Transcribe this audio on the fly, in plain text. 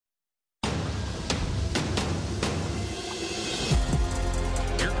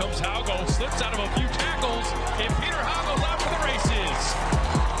slips out of a few tackles, and Peter Haw goes out for the races.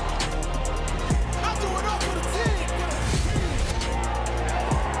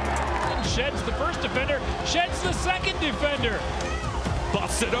 Sheds the first defender, sheds the second defender.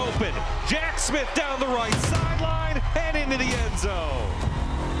 Busted open. Jack Smith down the right sideline and into the end zone.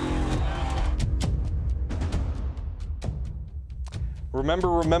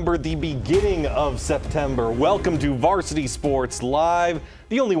 Remember the beginning of September. Welcome to Varsity Sports Live,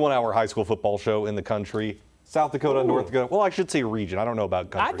 the only 1-hour high school football show in the country. South Dakota and North Dakota. Well, I should say region. I don't know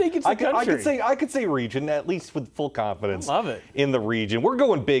about country. I think it's the country. I could say region, at least with full confidence. I love it. In the region. We're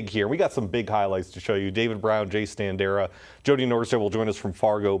going big here. We got some big highlights to show you. David Brown, Jason Andera, Jody Norstedt will join us from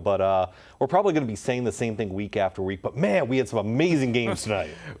Fargo, but we're probably going to be saying the same thing week after week. But man, we had some amazing games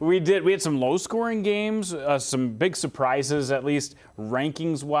tonight. We did. We had some low-scoring games, some big surprises, at least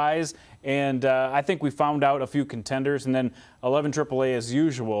rankings-wise, and I think we found out a few contenders, and then 11 AAA as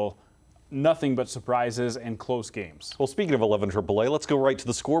usual. Nothing but surprises and close games. Well, speaking of 11 AAA, let's go right to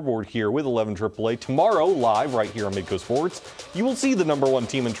the scoreboard here with 11 AAA. Tomorrow, live right here on Midco Sports, you will see the #1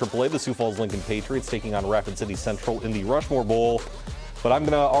 team in AAA, the Sioux Falls Lincoln Patriots, taking on Rapid City Central in the Rushmore Bowl. But I'm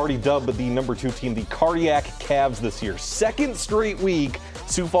going to already dub the #2 team the Cardiac Cavs this year. Second straight week,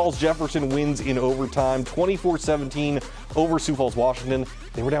 Sioux Falls Jefferson wins in overtime, 24-17 over Sioux Falls Washington.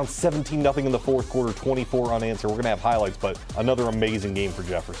 They were down 17-0 in the fourth quarter, 24 unanswered. We're going to have highlights, but another amazing game for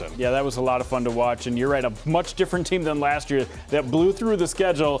Jefferson. Yeah, that was a lot of fun to watch, and you're right, a much different team than last year that blew through the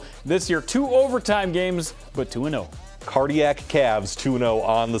schedule. This year, 2 overtime games, but 2-0. Cardiac Cavs 2-0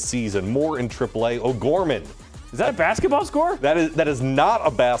 on the season. More in AAA. O'Gorman. Is that a basketball score? That is not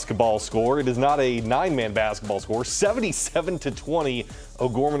a basketball score. It is not a 9-man basketball score. 77-20,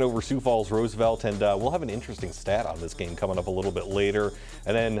 O'Gorman over Sioux Falls Roosevelt, and we'll have an interesting stat on this game coming up a little bit later.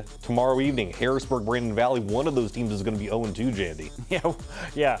 And then tomorrow evening, Harrisburg, Brandon Valley. One of those teams is going to be 0-2, Jandy.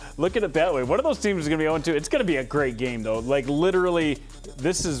 Yeah. Look at it that way. One of those teams is going to be 0-2. It's going to be a great game, though. Like literally,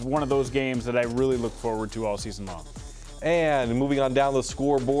 this is one of those games that I really look forward to all season long. And moving on down the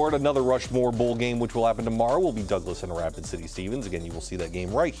scoreboard, another Rushmore Bowl game, which will happen tomorrow, will be Douglas and Rapid City Stevens. Again, you will see that game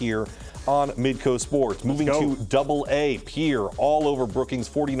right here on Midco Sports. Moving to AA, Pierre all over Brookings,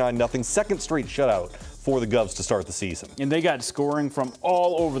 49-0. Second straight shutout for the Govs to start the season. And they got scoring from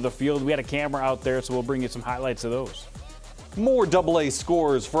all over the field. We had a camera out there, so we'll bring you some highlights of those. More AA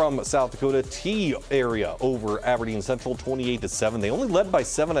scores from South Dakota. T area over Aberdeen Central, 28-7. They only led by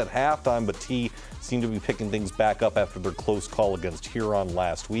 7 at halftime, but T seemed to be picking things back up after their close call against Huron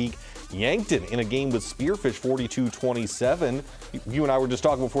last week. Yankton in a game with Spearfish, 42-27. You and I were just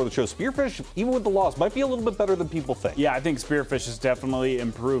talking before the show. Spearfish, even with the loss, might be a little bit better than people think. Yeah, I think Spearfish has definitely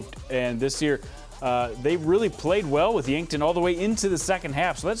improved. And this year, they really played well with Yankton all the way into the second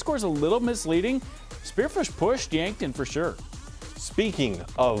half. So that score's a little misleading. Spearfish pushed Yankton for sure. Speaking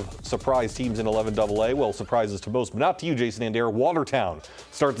of surprise teams in 11 AA, well, surprises to most, but not to you, Jason Andera. Watertown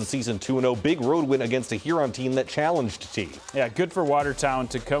starts the season 2-0. Big road win against a Huron team that challenged T. Yeah, good for Watertown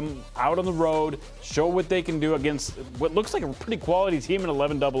to come out on the road, show what they can do against what looks like a pretty quality team in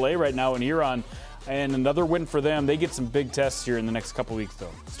 11 AA right now in Huron. And another win for them. They get some big tests here in the next couple weeks, though.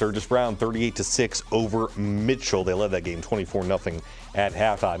 Sturgis Brown, 38-6 over Mitchell. They led that game 24-0 at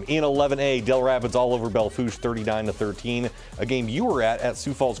halftime. In 11A, Del Rapids all over Belfouche, 39-13. A game you were at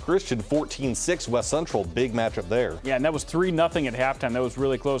Sioux Falls Christian, 14-6 West Central. Big matchup there. Yeah, and that was 3-0 at halftime. That was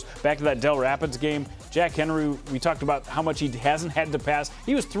really close. Back to that Del Rapids game, Jack Henry, we talked about how much he hasn't had to pass.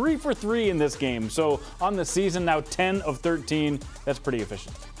 He was 3 for 3 in this game. So on the season now, 10 of 13. That's pretty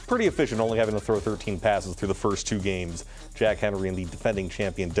efficient. Pretty efficient, only having to throw 13 passes through the first 2 games. Jack Henry and the defending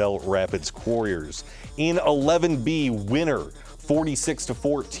champion Del Rapids Warriors. In 11B, winner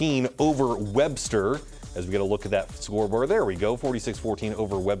 46-14 over Webster. As we get a look at that scoreboard, there we go, 46-14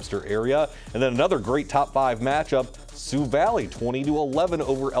 over Webster area. And then another great top 5 matchup, Sioux Valley 20-11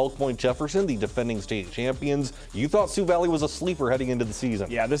 over Elk Point Jefferson, the defending state champions. You thought Sioux Valley was a sleeper heading into the season.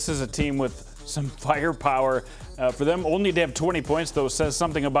 Yeah, this is a team with some firepower. For them only to have 20 points, though, says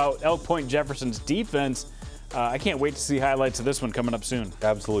something about Elk Point Jefferson's defense. I can't wait to see highlights of this one coming up soon.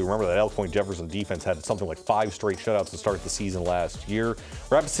 Absolutely. Remember that Elk Point Jefferson defense had something like 5 straight shutouts to start the season last year.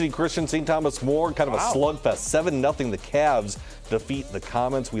 Rapid City Christian, St. Thomas More, kind of a slugfest. 7-0 the Cavs defeat the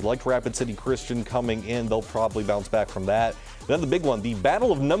Comets. We liked Rapid City Christian coming in. They'll probably bounce back from that. Then the big one, the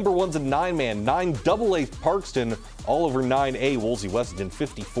battle of #1s in 9-man. 9 AA Parkston all over 9A Woolsey Wessington,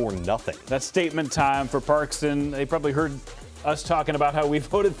 54-0. That's statement time for Parkston. They probably heard us talking about how we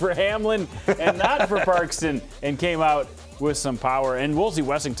voted for Hamlin and not for Parkston, and came out with some power. And Woolsey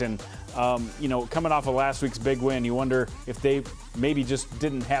Wessington, you know, coming off of last week's big win, you wonder if they maybe just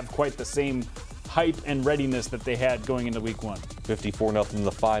didn't have quite the same hype and readiness that they had going into week 1. 54-0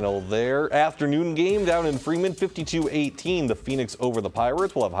 the final there. Afternoon game down in Freeman, 52-18, the Phoenix over the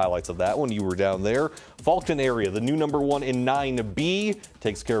Pirates. We'll have highlights of that when you were down there. Fulton area, the new number 1 in 9B,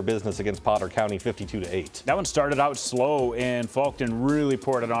 takes care of business against Potter County, 52-8. That one started out slow, and Fulton really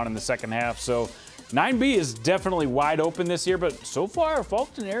poured it on in the second half. So 9B is definitely wide open this year, but so far,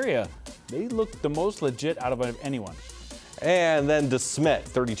 Fulton area, they look the most legit out of anyone. And then DeSmet,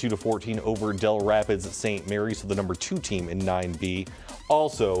 32-14 over Del Rapids at St. Mary's, so the number 2 team in 9B,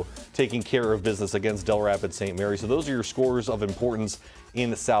 also taking care of business against Del Rapids St. Mary's. So those are your scores of importance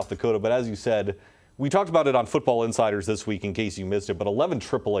in South Dakota. But as you said, we talked about it on Football Insiders this week in case you missed it, but 11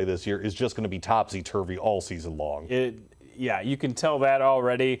 AAA this year is just going to be topsy-turvy all season long. Yeah, you can tell that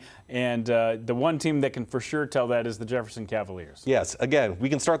already, and the one team that can for sure tell that is the Jefferson Cavaliers. Yes, again, we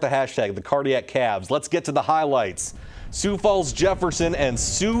can start the hashtag, the Cardiac Cavs. Let's get to the highlights. Sioux Falls Jefferson and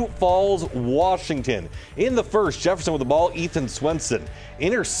Sioux Falls Washington. In the first, Jefferson with the ball, Ethan Swenson.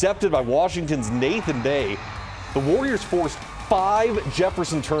 Intercepted by Washington's Nathan Day. The Warriors forced 5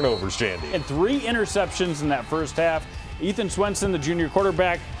 Jefferson turnovers, Jandy. And 3 interceptions in that first half. Ethan Swenson, the junior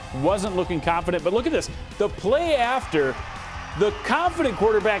quarterback, wasn't looking confident, but look at this. The play after, the confident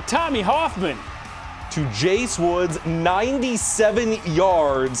quarterback, Tommy Hoffman, to Jace Woods, 97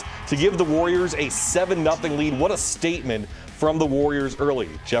 yards to give the Warriors a 7-0 lead. What a statement from the Warriors early.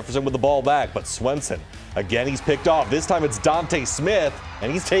 Jefferson with the ball back, but Swenson, again, he's picked off. This time it's Dante Smith, and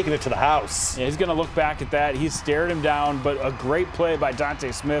he's taking it to the house. Yeah, he's going to look back at that. He stared him down, but a great play by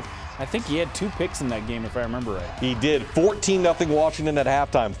Dante Smith. I think he had 2 picks in that game, if I remember right. He did. 14-0 Washington at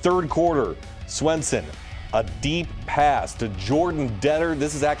halftime. Third quarter, Swenson, a deep pass to Jordan Detter.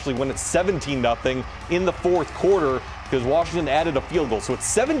 This is actually when it's 17-0 in the fourth quarter because Washington added a field goal. So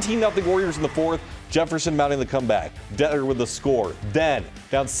it's 17-0 Warriors in the fourth. Jefferson mounting the comeback. Detter with the score. Then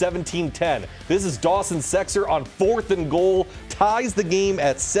down 17-10. This is Dawson Sexer on 4th and goal. Ties the game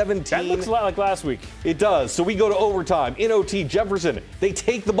at 17. That looks a lot like last week. It does. So we go to overtime. In OT, Jefferson, they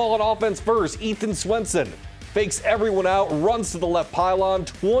take the ball on offense first. Ethan Swenson fakes everyone out, runs to the left pylon,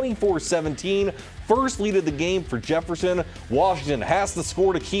 24-17. First lead of the game for Jefferson. Washington has to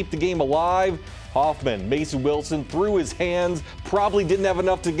score to keep the game alive. Hoffman, Mason Wilson through his hands, probably didn't have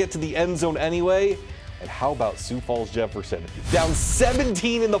enough to get to the end zone anyway. And how about Sioux Falls Jefferson? Down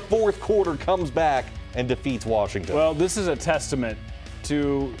 17 in the fourth quarter, comes back and defeats Washington. Well, this is a testament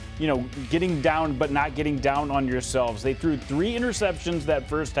to, getting down but not getting down on yourselves. They threw 3 interceptions that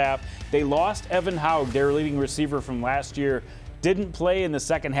first half. They lost Evan Haug, their leading receiver from last year, didn't play in the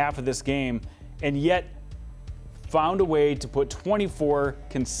second half of this game, and yet found a way to put 24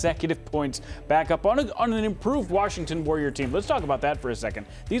 consecutive points back up on an improved Washington Warrior team. Let's talk about that for a second.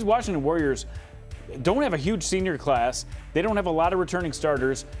 These Washington Warriors don't have a huge senior class. They don't have a lot of returning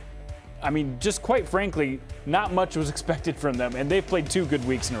starters. I mean, just quite frankly, not much was expected from them, and they've played 2 good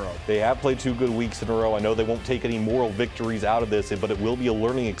weeks in a row. They have played 2 good weeks in a row. I know they won't take any moral victories out of this, but it will be a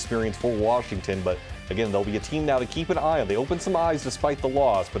learning experience for Washington. But again, they'll be a team now to keep an eye on. They opened some eyes despite the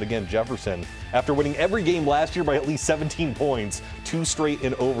loss, but again, Jefferson, after winning every game last year by at least 17 points, 2 straight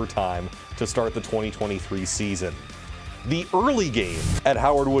in overtime to start the 2023 season. The early game at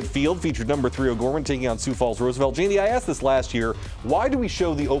Howard Wood Field featured number 3 O'Gorman taking on Sioux Falls Roosevelt. Jandy, I asked this last year, why do we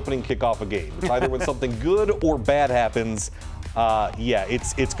show the opening kickoff a game? It's either when something good or bad happens. Yeah,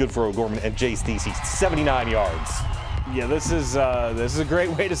 it's good for O'Gorman and Jay Stacey, 79 yards. Yeah, this is a great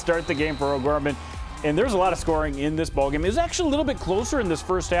way to start the game for O'Gorman. And there's a lot of scoring in this ballgame. It was actually a little bit closer in this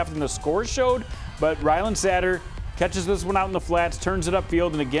first half than the scores showed, but Rylan Satter catches this one out in the flats, turns it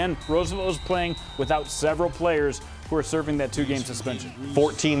upfield, and again, Roosevelt was playing without several players who are serving that 2-game suspension.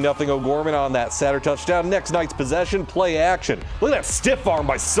 14-0 O'Gorman on that Satter touchdown. Next night's possession, play action. Look at that stiff arm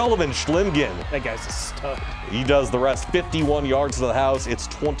by Sullivan Schlimgen. That guy's a stud. He does the rest, 51 yards to the house. It's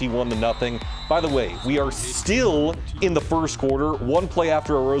 21-0. By the way, we are still in the first quarter. 1 play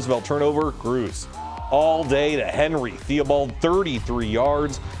after a Roosevelt turnover, Cruz all day to Henry. Theobald, 33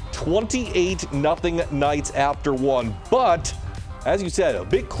 yards, 28-0 Knights after 1. But as you said, a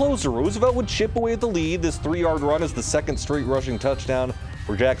bit closer. Roosevelt would chip away at the lead. This 3-yard run is the 2nd straight rushing touchdown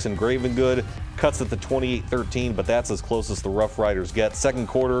for Jackson Gravengood. Cuts at the 28-13, but that's as close as the Rough Riders get. Second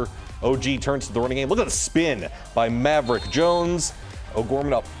quarter, OG turns to the running game. Look at the spin by Maverick Jones.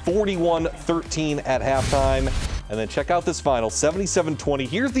 O'Gorman up 41-13 at halftime. And then check out this final, 77-20.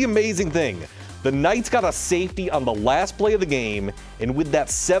 Here's the amazing thing. The Knights got a safety on the last play of the game, and with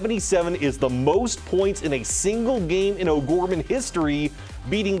that 77 is the most points in a single game in O'Gorman history.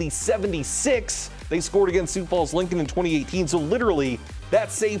 beating the 76 they scored against Sioux Falls Lincoln in 2018. So literally,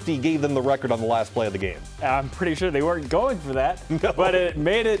 that safety gave them the record on the last play of the game. I'm pretty sure they weren't going for that, No. but it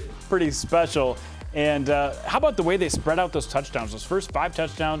made it pretty special. And how about the way they spread out those touchdowns? Those first 5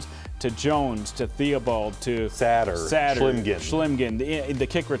 touchdowns to Jones, to Theobald, to Satter, Schlimgen, the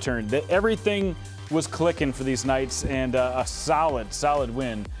kick return. Everything was clicking for these Knights, and a solid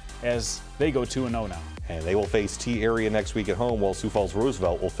win as they go 2-0 now. And they will face T-Area next week at home, while Sioux Falls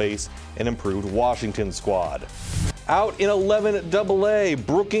Roosevelt will face an improved Washington squad. Out in 11AA,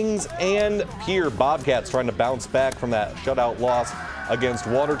 Brookings and Pierre Bobcats trying to bounce back from that shutout loss against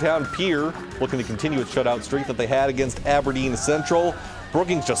Watertown. Pierre looking to continue its shutout streak that they had against Aberdeen Central.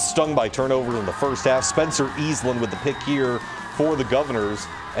 Brookings just stung by turnovers in the first half. Spencer Eastland with the pick here for the Governors.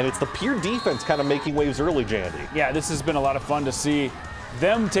 And it's the Pierre defense kind of making waves early, Jandy. Yeah, this has been a lot of fun to see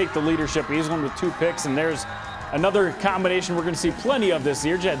them take the leadership. Eastland with 2 picks, and there's another combination we're going to see plenty of this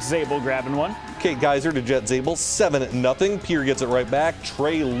year. Jet Zabel grabbing one. Kate Geiser to Jet Zabel, 7-0. Pierre gets it right back.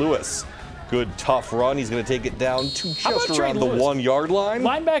 Trey Lewis, good tough run. He's going to take it down to just around the 1-yard line.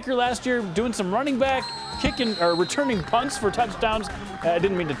 Linebacker last year doing some running back, kicking or returning punts for touchdowns. I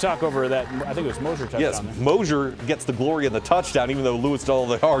didn't mean to talk over that. I think it was Mosier touchdown. Yes, there. Mosier gets the glory of the touchdown, even though Lewis did all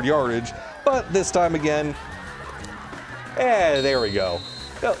the hard yardage. But this time again, there we go.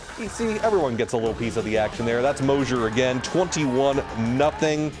 Well, you see, everyone gets a little piece of the action there. That's Mosier again,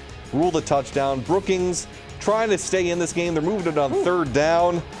 21-0. Rule the touchdown. Brookings trying to stay in this game. They're moving it on 3rd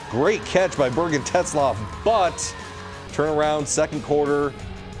down. Great catch by Bergen Tetzloff, but turnaround second quarter.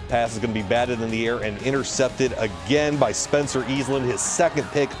 Pass is going to be batted in the air and intercepted again by Spencer Eastland, his 2nd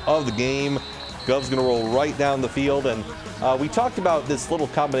pick of the game. Gov's going to roll right down the field, and we talked about this little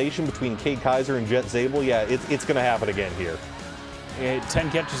combination between Cade Kaiser and Jet Zabel. Yeah, it's going to happen again here. 10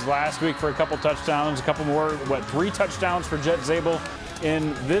 catches last week for a couple touchdowns, a couple more, 3 touchdowns for Jet Zabel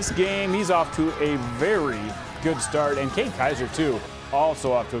in this game. He's off to a very good start, and Cade Kaiser too,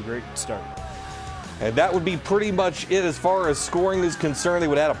 also off to a great start. And that would be pretty much it as far as scoring is concerned. They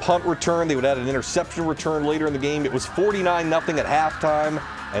would add a punt return. They would add an interception return later in the game. It was 49-0 at halftime,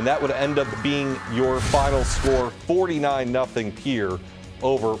 and that would end up being your final score, 49-0 Pierre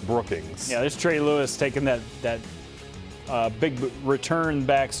over Brookings. Yeah, there's Trey Lewis taking that big return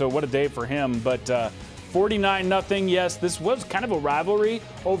back, so what a day for him. But 49-0, yes, this was kind of a rivalry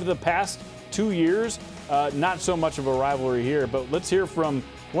over the past 2 years. Not so much of a rivalry here, but let's hear from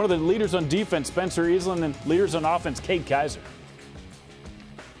one of the leaders on defense, Spencer Eastland, and leaders on offense, Cade Kaiser.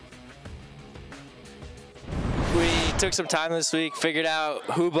 We took some time this week, figured out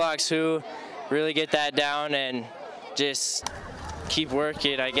who blocks who, really get that down, and just keep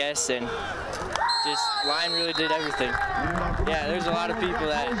working, I guess, and just line really did everything. Yeah, there's a lot of people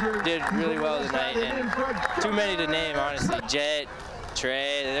that did really well tonight, and too many to name, honestly. Jet,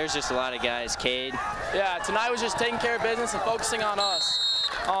 Trey, there's just a lot of guys. Cade. Yeah, tonight was just taking care of business and focusing on us.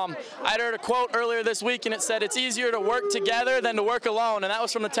 I heard a quote earlier this week, and it said, "It's easier to work together than to work alone," and that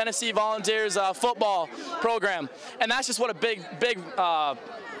was from the Tennessee Volunteers football program. And that's just what a big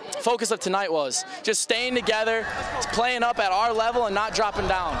focus of tonight was. Just staying together, playing up at our level and not dropping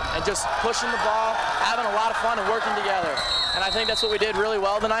down, and just pushing the ball, having a lot of fun and working together. And I think that's what we did really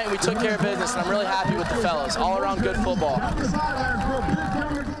well tonight, and we took care of business, and I'm really happy with the fellas. All around good football.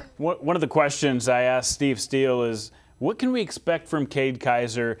 One of the questions I asked Steve Steele is, what can we expect from Cade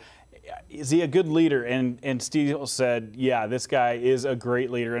Kaiser? Is he a good leader? And Steele said, yeah, this guy is a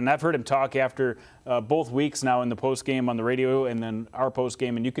great leader. And I've heard him talk after both weeks now in the postgame on the radio and then our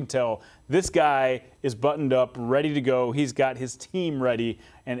postgame, and you can tell this guy is buttoned up, ready to go. He's got his team ready,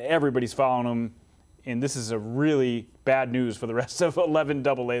 and everybody's following him. And this is a really bad news for the rest of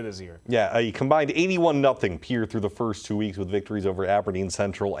 11AA this year. Yeah, a combined 81-0 Pierre through the first 2 weeks with victories over Aberdeen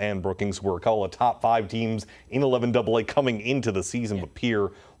Central and Brookings, who are a couple of top 5 teams in 11AA coming into the season. But Pierre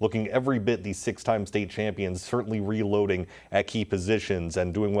looking every bit these 6-time state champions, certainly reloading at key positions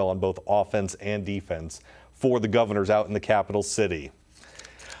and doing well on both offense and defense for the Governors out in the capital city.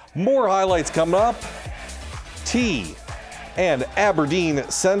 More highlights coming up. T and Aberdeen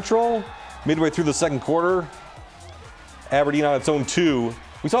Central. Midway through the second quarter, Aberdeen on its own 2.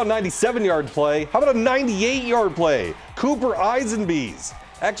 We saw a 97-yard play. How about a 98-yard play? Cooper Eisenbees.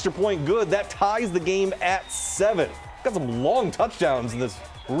 Extra point good. That ties the game at 7. Got some long touchdowns in this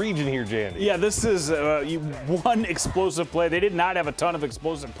region here, Jandy. Yeah, this is one explosive play. They did not have a ton of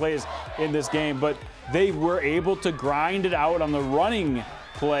explosive plays in this game, but they were able to grind it out on the running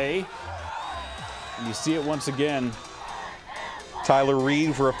play. And you see it once again. Tyler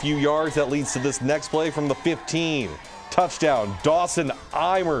Reed for a few yards. That leads to this next play from the 15. Touchdown, Dawson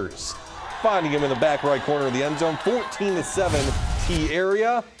Eimers. Finding him in the back right corner of the end zone. 14-7. Key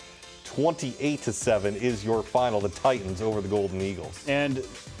area. 28-7 is your final. The Titans over the Golden Eagles. And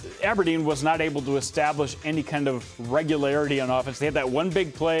Aberdeen was not able to establish any kind of regularity on offense. They had that one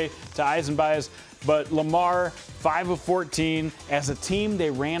big play to Eisenbies, but Lamar, 5 of 14. As a team, they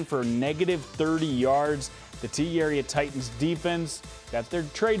ran for negative 30 yards. The T area Titans defense, that's their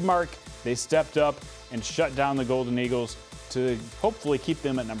trademark. They stepped up and shut down the Golden Eagles to hopefully keep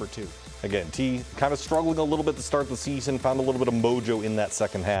them at number 2. Again, T kind of struggling a little bit to start the season, found a little bit of mojo in that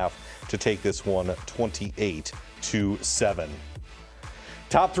second half to take this one 28-7.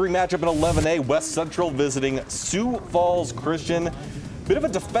 Top 3 matchup in 11A, West Central visiting Sioux Falls Christian. Bit of a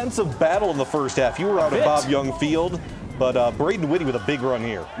defensive battle in the first half. You were out at Bob Young Field, but Braden Whitty with a big run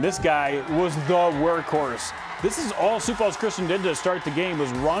here. This guy was the workhorse. This is all Sioux Falls Christian did to start the game, was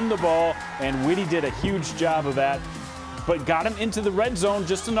run the ball, and Whitty did a huge job of that, but got him into the red zone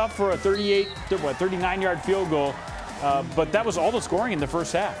just enough for a 39-yard field goal. But that was all the scoring in the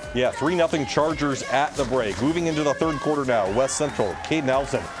first half. Yeah, 3-0 Chargers at the break. Moving into the third quarter now, West Central, Caden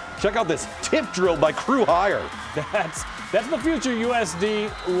Elson. Check out this tip drill by Crew Hire. That's the future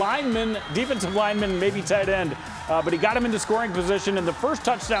USD lineman, defensive lineman, maybe tight end. But he got him into scoring position, and the first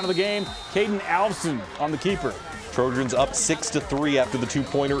touchdown of the game, Caden Alvson on the keeper. Trojans up 6-3 after the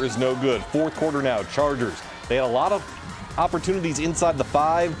 2-pointer is no good. Fourth quarter now, Chargers. They had a lot of opportunities inside the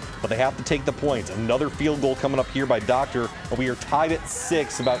 5, but they have to take the points. Another field goal coming up here by Doctor, and we are tied at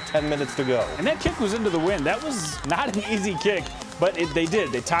 6, about 10 minutes to go. And that kick was into the wind. That was not an easy kick, but they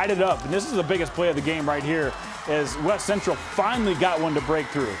did. They tied it up, and this is the biggest play of the game right here as West Central finally got one to break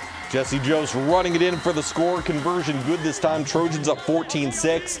through. Jesse Jost running it in for the score. Conversion good this time. Trojans up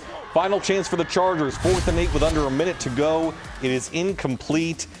 14-6. Final chance for the Chargers, 4th and 8 with under a minute to go. It is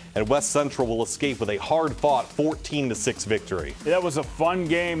incomplete, and West Central will escape with a hard-fought 14-6 victory. That was a fun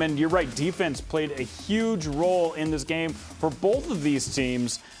game, and you're right, defense played a huge role in this game for both of these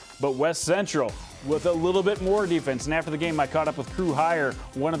teams, but West Central with a little bit more defense. And after the game, I caught up with Crew Hire,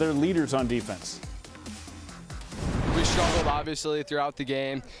 one of their leaders on defense. We struggled, obviously, throughout the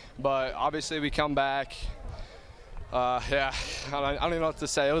game, but obviously we come back. Yeah, I don't even know what to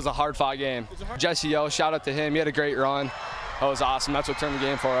say. It was a hard-fought game. Jesse O, shout out to him. He had a great run. That was awesome. That's what turned the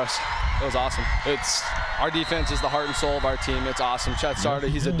game for us. It was awesome. Our defense is the heart and soul of our team. It's awesome. Chet Sarda,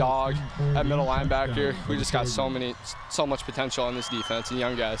 he's a dog at middle linebacker. We just got so much potential on this defense and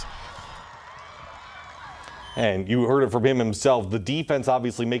young guys. And you heard it from him himself. The defense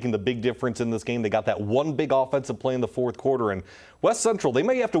obviously making the big difference in this game. They got that one big offensive play in the fourth quarter. And West Central, they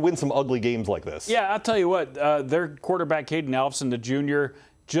may have to win some ugly games like this. Yeah, I'll tell you what. Their quarterback, Caden Alvson, the junior,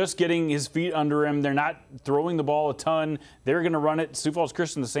 just getting his feet under him. They're not throwing the ball a ton. They're going to run it. Sioux Falls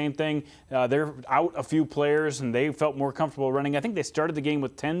Christian, the same thing. They're out a few players, and they felt more comfortable running. I think they started the game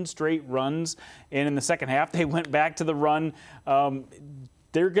with 10 straight runs, and in the second half, they went back to the run.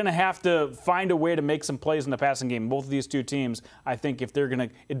 They're going to have to find a way to make some plays in the passing game. Both of these two teams, I think, if they're going to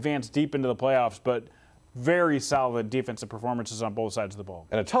advance deep into the playoffs, but very solid defensive performances on both sides of the ball.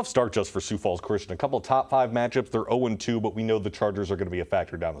 And a tough start just for Sioux Falls Christian. A couple of top 5 matchups. They're 0-2, but we know the Chargers are going to be a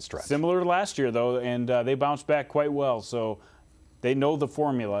factor down the stretch. Similar to last year, though, and they bounced back quite well, so they know the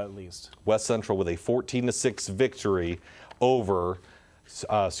formula at least. West Central with a 14-6 victory over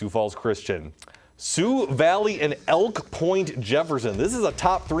Sioux Falls Christian. Sioux Valley and Elk Point Jefferson. This is a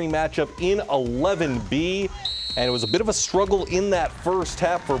top 3 matchup in 11B, and it was a bit of a struggle in that first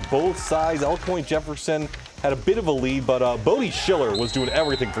half for both sides. Elk Point Jefferson had a bit of a lead, but Bodie Schiller was doing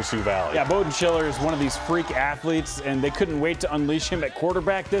everything for Sioux Valley. Yeah, Bowden Schiller is one of these freak athletes, and they couldn't wait to unleash him at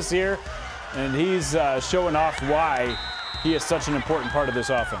quarterback this year, and he's showing off why he is such an important part of this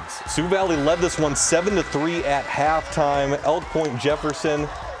offense. Sioux Valley led this one 7-3 at halftime. Elk Point Jefferson,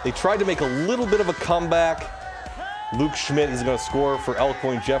 they tried to make a little bit of a comeback. Luke Schmidt is going to score for Elk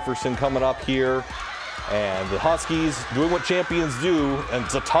Point Jefferson coming up here. And the Huskies doing what champions do. And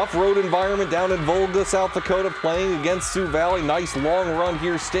it's a tough road environment down in Volga, South Dakota, playing against Sioux Valley. Nice long run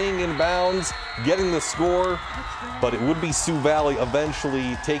here, staying in bounds, getting the score. But it would be Sioux Valley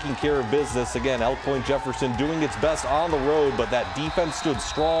eventually taking care of business. Again, Elk Point Jefferson doing its best on the road, but that defense stood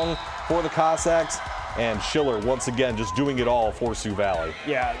strong for the Cossacks. And Schiller, once again, just doing it all for Sioux Valley.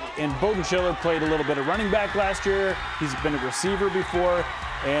 Yeah, and Bowden Schiller played a little bit of running back last year. He's been a receiver before,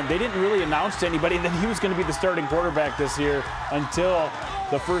 and they didn't really announce to anybody that he was going to be the starting quarterback this year until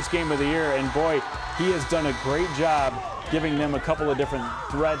the first game of the year. And boy, he has done a great job giving them a couple of different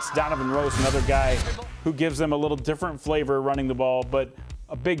threats. Donovan Rose, another guy who gives them a little different flavor running the ball, but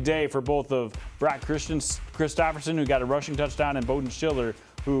a big day for both of Brock Christopherson, who got a rushing touchdown, and Bowden Schiller,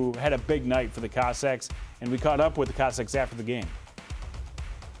 who had a big night for the Cossacks. And we caught up with the Cossacks after the game.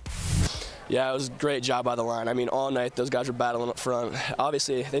 Yeah, it was a great job by the line. I mean, all night those guys were battling up front.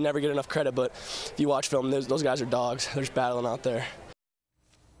 Obviously, they never get enough credit, but if you watch film, those guys are dogs. They're just battling out there.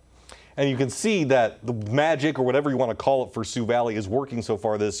 And you can see that the magic, or whatever you want to call it, for Sioux Valley is working so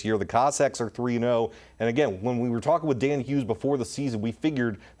far this year. The Cossacks are 3-0. And again, when we were talking with Dan Hughes before the season, we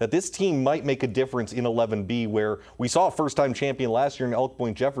figured that this team might make a difference in 11B, where we saw a first-time champion last year in Elk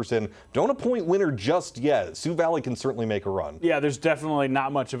Point Jefferson. Don't appoint winner just yet. Sioux Valley can certainly make a run. Yeah, there's definitely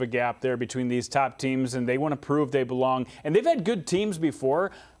not much of a gap there between these top teams, and they want to prove they belong. And they've had good teams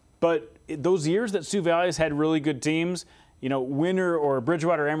before, but those years that Sioux Valley has had really good teams, you know, Winter or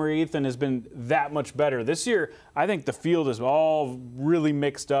Bridgewater Emery-Ethan has been that much better. This year, I think the field is all really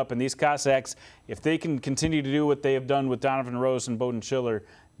mixed up, and these Cossacks, if they can continue to do what they have done with Donovan Rose and Bowden Schiller,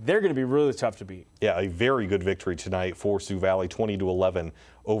 they're going to be really tough to beat. Yeah, a very good victory tonight for Sioux Valley, 20-11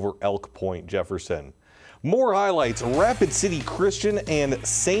 over Elk Point Jefferson. More highlights, Rapid City Christian and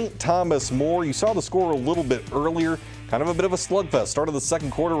St. Thomas More. You saw the score a little bit earlier. Kind of a bit of a slugfest. Start of the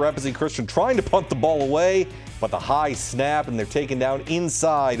second quarter, Rapid City Christian trying to punt the ball away, but the high snap, and they're taken down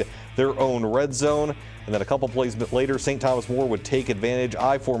inside their own red zone. And then a couple plays later, St. Thomas More would take advantage.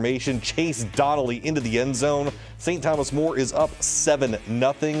 I formation, chase Donnelly into the end zone. St. Thomas More is up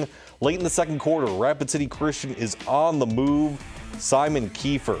 7-0. Late in the second quarter, Rapid City Christian is on the move. Simon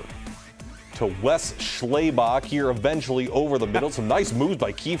Kiefer to Wes Schlebach here, eventually over the middle. Some nice moves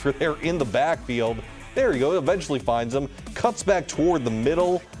by Kiefer there in the backfield. There you go, eventually finds him, cuts back toward the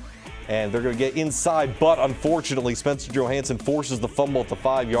middle, and they're going to get inside, but unfortunately Spencer Johansson forces the fumble at the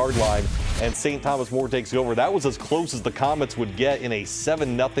 5-yard line, and St. Thomas More takes it over. That was as close as the Comets would get in a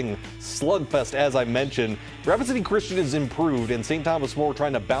 7-0 slugfest, as I mentioned. Rapid City Christian has improved, and St. Thomas More,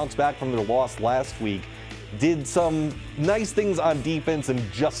 trying to bounce back from their loss last week, did some nice things on defense and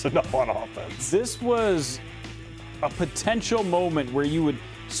just enough on offense. This was a potential moment where you would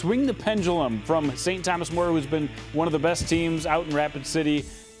swing the pendulum from St. Thomas More, who's been one of the best teams out in Rapid City,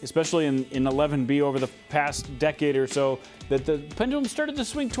 especially in 11B over the past decade or so, that the pendulum started to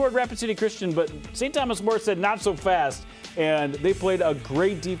swing toward Rapid City Christian, but St. Thomas More said not so fast, and they played a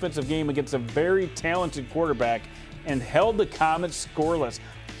great defensive game against a very talented quarterback and held the Comets scoreless.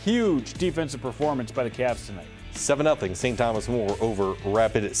 Huge defensive performance by the Cavs tonight. 7-0 St. Thomas More over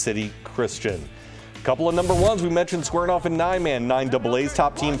Rapid City Christian. Couple of number ones we mentioned squaring off in 9-man. 9AA's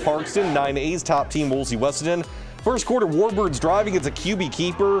top team Parkston, 9A's top team Woolsey Wessington. First quarter, Warbirds driving. It's a QB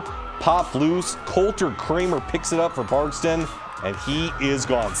keeper, popped loose. Coulter Kramer picks it up for Parkston, and he is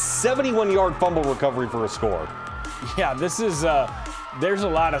gone. 71-yard fumble recovery for a score. Yeah, this is there's a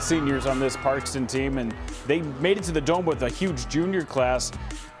lot of seniors on this Parkston team, and they made it to the Dome with a huge junior class.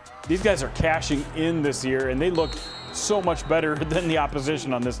 These guys are cashing in this year, and they look so much better than the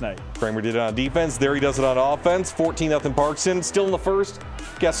opposition on this night. Kramer did it on defense. There he does it on offense. 14-0 Parkston. Still in the first.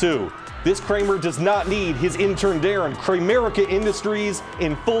 Guess who? This Kramer does not need his intern Darren. Kramerica Industries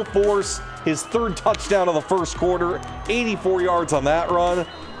in full force. His third touchdown of the first quarter. 84 yards on that run.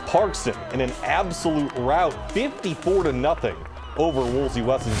 Parkston in an absolute rout. 54-0 over Woolsey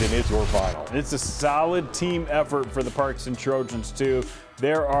Wessington is your final. It's a solid team effort for the Parkston Trojans, too.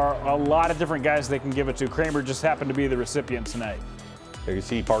 There are a lot of different guys they can give it to. Kramer just happened to be the recipient tonight. There you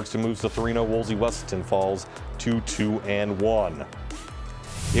see Parkston moves to 3-0. Woolsey Wessington falls to 2-1.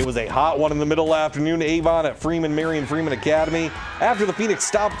 It was a hot one in the middle of the afternoon. Avon at Marion Freeman Academy. After the Phoenix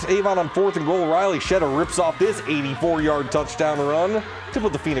stopped Avon on 4th and goal, Riley Shedder rips off this 84-yard touchdown run to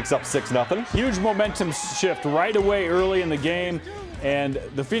put the Phoenix up 6-0. Huge momentum shift right away early in the game, and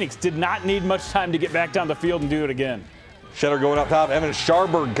the Phoenix did not need much time to get back down the field and do it again. Shedder going up top. Evan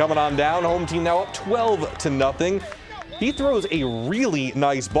Scharberg coming on down. Home team now up 12-0. He throws a really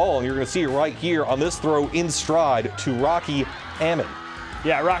nice ball, and you're going to see it right here on this throw in stride to Rocky Ammon.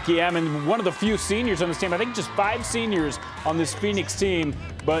 Yeah, Rocky Ammon, one of the few seniors on this team. I think just 5 seniors on this Phoenix team,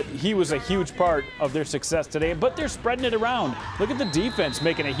 but he was a huge part of their success today. But they're spreading it around. Look at the defense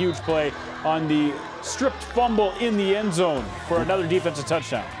making a huge play on the stripped fumble in the end zone for another defensive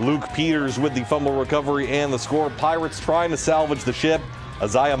touchdown. Luke Peters with the fumble recovery and the score. Pirates trying to salvage the ship.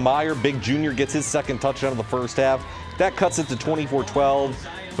 Isaiah Meyer, big junior, gets his second touchdown of the first half. That cuts it to 24-12.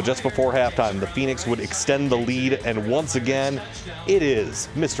 But just before halftime, the Phoenix would extend the lead, and once again, it is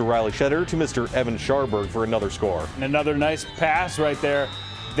Mr. Riley Shedder to Mr. Evan Scharberg for another score. And another nice pass right there.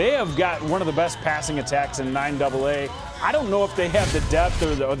 They have got one of the best passing attacks in 9AA. I don't know if they have the depth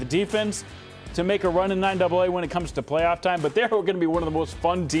or the defense to make a run in 9AA when it comes to playoff time, but they're going to be one of the most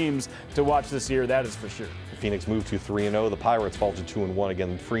fun teams to watch this year, that is for sure. The Phoenix moved to 3-0. The Pirates fall to 2-1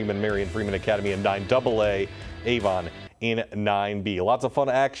 again. Marion Freeman Academy in 9AA. Avon in 9B. Lots of fun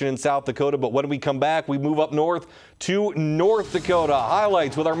action in South Dakota, but when we come back, we move up north to North Dakota.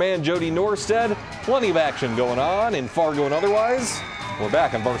 Highlights with our man Jody Norstedt. Plenty of action going on in Fargo and otherwise. We're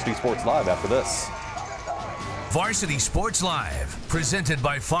back on Varsity Sports Live after this. Varsity Sports Live, presented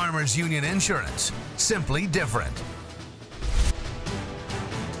by Farmers Union Insurance. Simply different.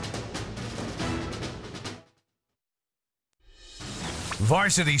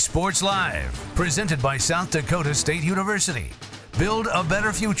 Varsity Sports Live, presented by South Dakota State University. Build a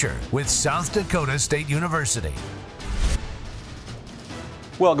better future with South Dakota State University.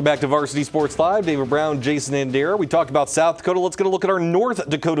 Welcome back to Varsity Sports Live. David Brown, Jason Andera. We talked about South Dakota. Let's get a look at our North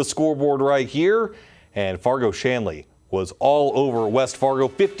Dakota scoreboard right here. And Fargo Shanley was all over West Fargo,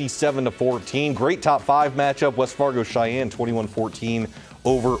 57-14. Great top 5 matchup. West Fargo Cheyenne, 21-14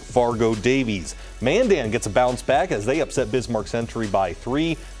 over Fargo Davies. Mandan gets a bounce back as they upset Bismarck Century by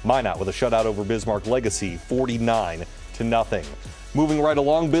 3. Minot with a shutout over Bismarck Legacy, 49-0. Moving right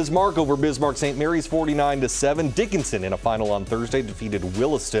along, Bismarck over Bismarck St. Mary's, 49-7. Dickinson in a final on Thursday defeated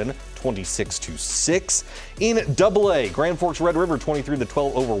Williston, 26-6. In AA, Grand Forks Red River,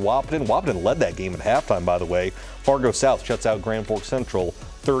 23-12 over Wahpeton. Wahpeton led that game at halftime, by the way. Fargo South shuts out Grand Forks Central,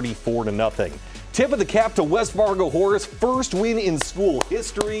 34-0. Tip of the cap to West Fargo Horace, first win in school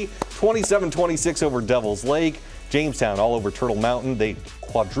history, 27-26 over Devil's Lake. Jamestown all over Turtle Mountain, they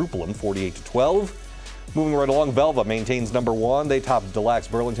quadruple them, 48-12. Moving right along, Velva maintains number 1. They topped Des Lacs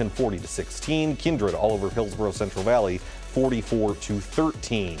Burlington 40-16. Kindred all over Hillsborough Central Valley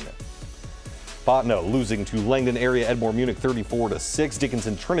 44-13. Botno losing to Langdon area Edmore Munich 34-6.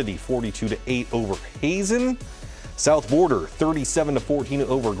 Dickinson Trinity 42-8 over Hazen. South Border 37-14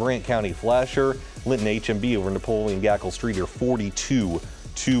 over Grant County Flasher. Linton HMB over Napoleon Gackle Streeter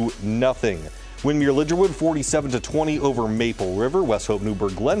 42-0. Winmere Lidgerwood 47-20 over Maple River. West Hope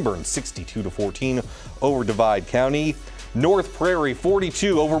Newburgh Glenburn 62-14 over Divide County. North Prairie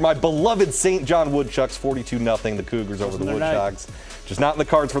 42 over my beloved St. John Woodchucks, 42-0. The Cougars over the Woodchucks. Just not in the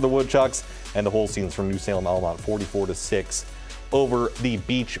cards for the Woodchucks. And the Holsteins from New Salem Almont 44-6 over the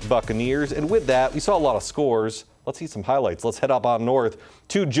Beach Buccaneers. And with that, we saw a lot of scores. Let's see some highlights. Let's head up on north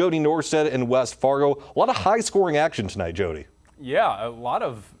to Jody Norstedt in West Fargo. A lot of high-scoring action tonight, Jody. Yeah, a lot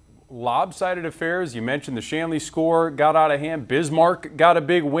of lopsided affairs. You mentioned the Shanley score got out of hand. Bismarck got a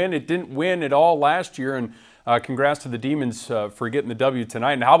big win. It didn't win at all last year, and congrats to the Demons for getting the W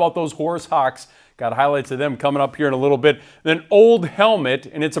tonight. And how about those Horace Hawks? Got highlights of them coming up here in a little bit. Then Old Helmet,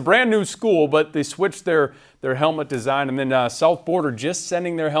 and it's a brand new school, but they switched their helmet design. And then South Border just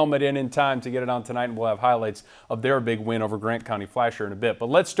sending their helmet in time to get it on tonight, and we'll have highlights of their big win over Grant County Flasher in a bit. But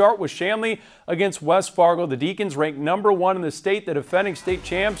let's start with Shanley against West Fargo. The Deacons ranked number 1 in the state, the defending state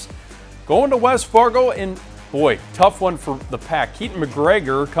champs, going to West Fargo, and boy, tough one for the Pack. Keaton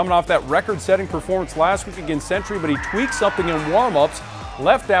McGregor coming off that record-setting performance last week against Century, but he tweaked something in warm-ups,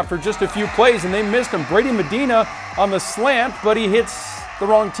 left after just a few plays, and they missed him. Brady Medina on the slant, but he hits the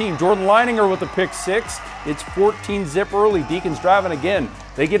wrong team. Jordan Leininger with a pick 6. It's 14-zip early. Deacons driving again.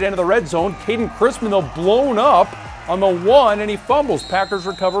 They get into the red zone. Caden Crispin, though, blown up on the 1, and he fumbles. Packers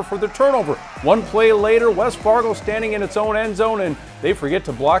recover for the turnover. One play later, West Fargo standing in its own end zone, and they forget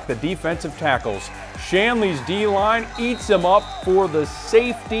to block the defensive tackles. Shanley's D-line eats him up for the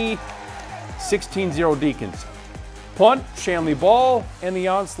safety. 16-0 Deacons. Punt, Shanley ball, and the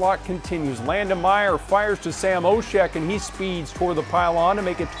onslaught continues. Landon Meyer fires to Sam Oshek, and he speeds toward the pylon to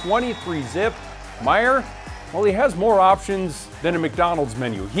make it 23-zip. Meyer, well, he has more options than a McDonald's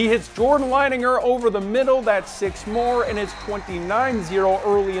menu. He hits Jordan Leininger over the middle. That's 6 more, and it's 29-0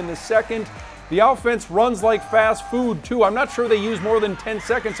 early in the second. The offense runs like fast food, too. I'm not sure they use more than 10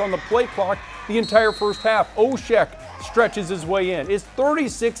 seconds on the play clock the entire first half. Oshek stretches his way in. It's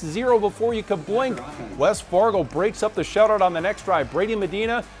 36-0 before you could blink. West Fargo breaks up the shutout on the next drive. Brady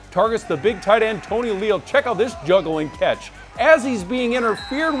Medina targets the big tight end, Tony Leal. Check out this juggling catch. As he's being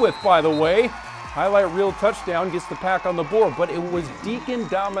interfered with, by the way. Highlight reel touchdown gets the Pack on the board, but it was Deacon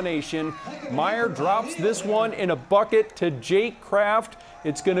domination. Meyer drops this one in a bucket to Jake Kraft.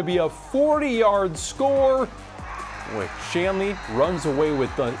 It's going to be a 40-yard score. Boy, Shanley runs away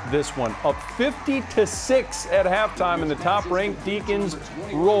with this one. Up 50-6 at halftime, and the top-ranked Deacons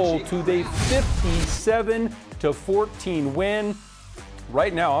roll to the 57-14 win.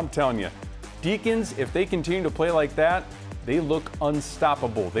 Right now, I'm telling you, Deacons, if they continue to play like that, they look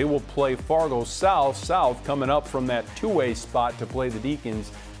unstoppable. They will play Fargo South coming up from that 2-way spot to play the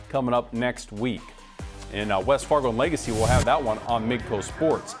Deacons coming up next week. And West Fargo and Legacy will have that one on Midco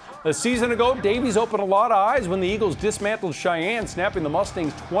Sports. A season ago, Davies opened a lot of eyes when the Eagles dismantled Cheyenne, snapping the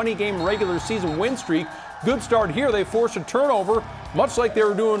Mustangs' 20-game regular season win streak. Good start here. They forced a turnover, much like they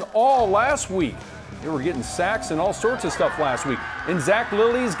were doing all last week. They were getting sacks and all sorts of stuff last week. And Zach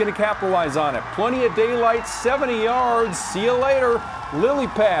Lilly's going to capitalize on it. Plenty of daylight, 70 yards. See you later. Lily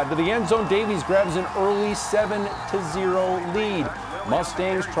pad to the end zone. Davies grabs an early 7-0 lead.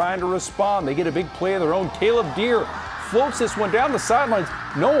 Mustangs trying to respond. They get a big play of their own. Caleb Deere floats this one down the sidelines.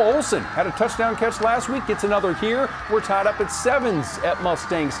 Noah Olson had a touchdown catch last week, gets another here. We're tied up at 7s at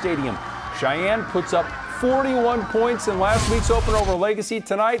Mustang Stadium. Cheyenne puts up 41 points in last week's opener over Legacy.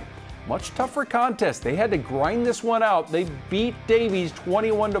 Tonight, much tougher contest. They had to grind this one out. They beat Davies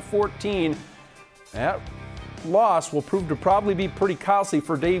 21-14. That loss will prove to probably be pretty costly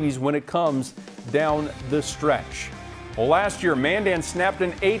for Davies when it comes down the stretch. Well, last year, Mandan snapped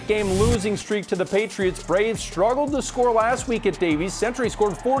an 8-game losing streak to the Patriots. Braves struggled to score last week at Davies. Century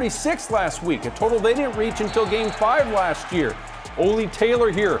scored 46 last week, a total they didn't reach until Game 5 last year. Ole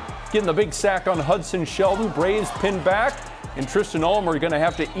Taylor here, getting the big sack on Hudson Sheldon. Braves pinned back, and Tristan Ulmer going to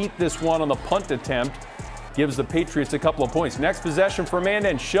have to eat this one on the punt attempt. Gives the Patriots a couple of points. Next possession for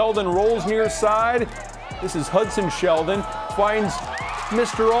Mandan. Sheldon rolls near side. This is Hudson Sheldon. Finds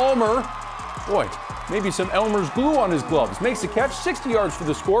Mr. Ulmer. Boy, maybe some Elmer's glue on his gloves. Makes the catch, 60 yards for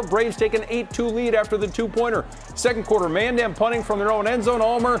the score. Braves take an 8-2 lead after the 2-pointer. Second quarter, Mandan punting from their own end zone.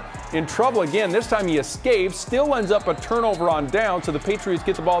 Ulmer in trouble again. This time he escapes. Still ends up a turnover on down, so the Patriots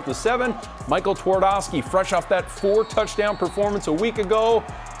get the ball at the 7. Michael Twardowski, fresh off that 4-touchdown performance a week ago,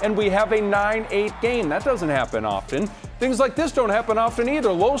 and we have a 9-8 game. That doesn't happen often. Things like this don't happen often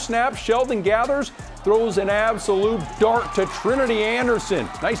either. Low snap, Sheldon gathers, throws an absolute dart to Trinity Anderson.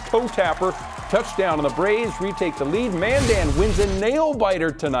 Nice toe tapper. Touchdown, and the Braves retake the lead. Mandan wins a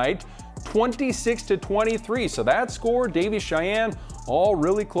nail-biter tonight, 26-23. So that score, Davies, Cheyenne, all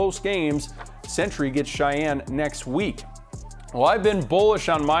really close games. Century gets Cheyenne next week. Well, I've been bullish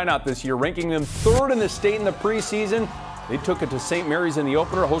on Minot this year, ranking them 3rd in the state in the preseason. They took it to St. Mary's in the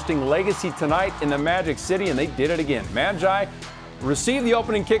opener, hosting Legacy tonight in the Magic City, and they did it again. Magi received the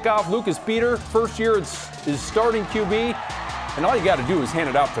opening kickoff. Lucas Peter, first year is starting QB. And all you got to do is hand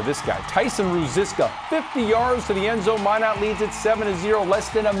it out to this guy, Tyson Ruziska. 50 yards to the end zone. Minot leads it 7-0, less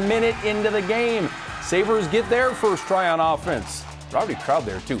than a minute into the game. Sabres get their first try on offense. Rowdy crowd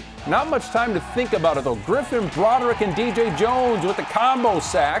there, too. Not much time to think about it, though. Griffin, Broderick, and DJ Jones with the combo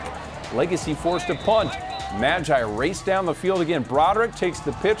sack. Legacy forced to punt. Magi race down the field again. Broderick takes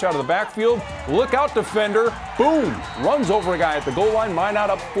the pitch out of the backfield. Look out, defender. Boom. Runs over a guy at the goal line. Minot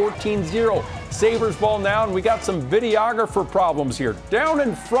up 14-0. Sabres ball now, and we got some videographer problems here. Down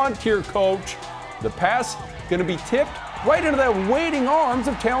in front here, coach. The pass going to be tipped right into the waiting arms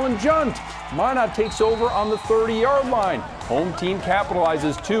of Talon Junt. Minot takes over on the 30-yard line. Home team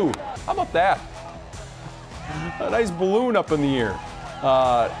capitalizes too. How about that? A nice balloon up in the air.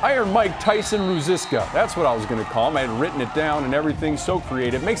 Iron Mike Tyson Ruziska. That's what I was going to call him. I had written it down and everything. So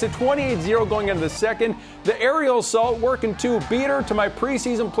creative. Makes it 28-0 going into the second. The aerial assault working too. Beater to my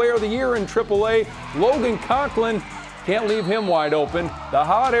preseason player of the year in AAA, Logan Conklin. Can't leave him wide open. The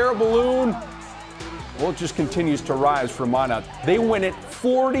hot air balloon, well, it just continues to rise for Minot. They win it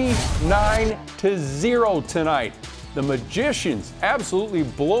 49-0 tonight. The Magicians absolutely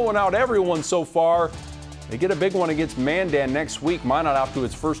blowing out everyone so far. They get a big one against Mandan next week. Minot off to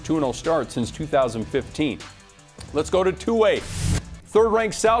its first 2-0 start since 2015. Let's go to 2A.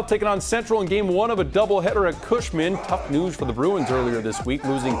 Third-ranked South taking on Central in Game 1 of a doubleheader at Cushman. Tough news for the Bruins earlier this week,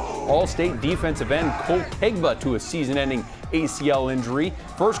 losing All-State defensive end Cole Kegba to a season-ending ACL injury.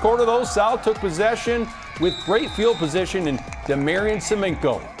 First quarter, though, South took possession with great field position in Demarion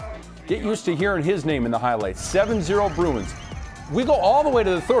Semenko. Get used to hearing his name in the highlights. 7-0 Bruins. We go all the way to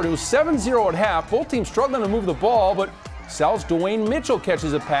the third. It was 7-0 at half. Both teams struggling to move the ball, but South's Dwayne Mitchell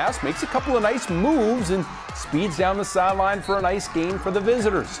catches a pass, makes a couple of nice moves, and speeds down the sideline for a nice gain for the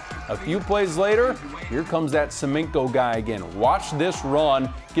visitors. A few plays later, here comes that Semenko guy again. Watch this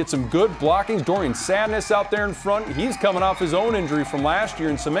run. Get some good blockings. Dorian Sadness out there in front. He's coming off his own injury from last year,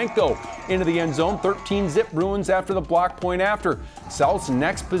 and Semenko into the end zone. 13-zip Bruins after the block point after. South's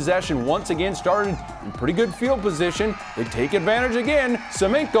next possession once again started in pretty good field position. They take advantage again.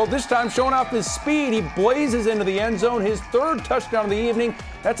 Semenko this time showing off his speed. He blazes into the end zone. His third touchdown of the evening.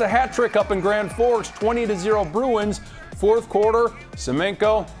 That's a hat trick up in Grand Forks. 20-0 Bruins. Fourth quarter,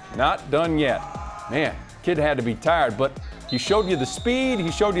 Semenko not done yet. Man, kid had to be tired, but he showed you the speed. He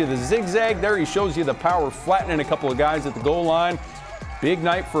showed you the zigzag there. He shows you the power, flattening a couple of guys at the goal line. Big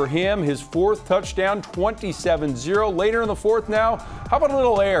night for him. His fourth touchdown, 27-0. Later in the fourth now, how about a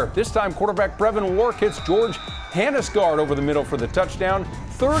little air? This time quarterback Brevin Wark hits George Hannesgaard over the middle for the touchdown.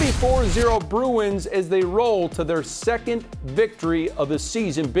 34-0 Bruins as they roll to their second victory of the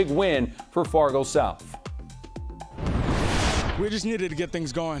season. Big win for Fargo South. We just needed to get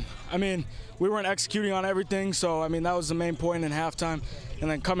things going. I mean, we weren't executing on everything, so I mean that was the main point in halftime.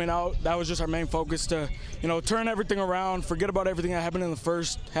 And then coming out, that was just our main focus to, turn everything around, forget about everything that happened in the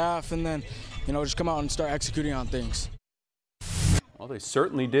first half, and then, just come out and start executing on things. Well, they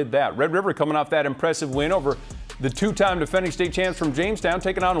certainly did that. Red River coming off that impressive win over the two-time defending state champs from Jamestown,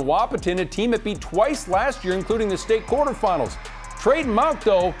 taking on Wahpeton, a team that beat twice last year, including the state quarterfinals. Trayden Mauck,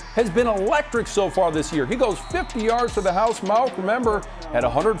 though, has been electric so far this year. He goes 50 yards to the house. Mauck, remember, had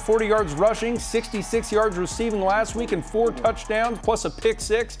 140 yards rushing, 66 yards receiving last week, and 4 touchdowns, plus a pick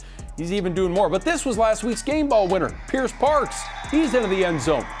 6. He's even doing more. But this was last week's game ball winner, Pierce Parks. He's into the end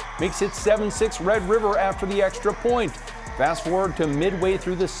zone. Makes it 7-6 Red River after the extra point. Fast forward to midway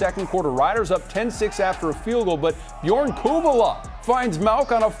through the second quarter. Riders up 10-6 after a field goal, but Bjorn Kubala finds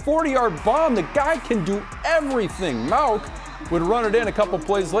Mauck on a 40-yard bomb. The guy can do everything. Mauck would run it in a couple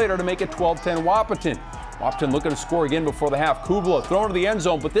plays later to make it 12-10 Wahpeton. Wahpeton looking to score again before the half. Kubala thrown to the end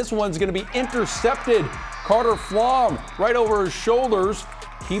zone, but this one's going to be intercepted. Carter Flom right over his shoulders.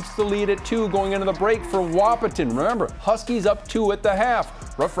 Keeps the lead at 2 going into the break for Wahpeton. Remember, Huskies up 2 at the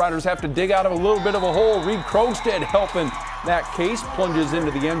half. Rough Riders have to dig out of a little bit of a hole. Reed Krogstad helping that case. Plunges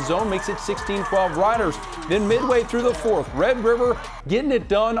into the end zone, makes it 16-12 Riders. Then midway through the fourth, Red River getting it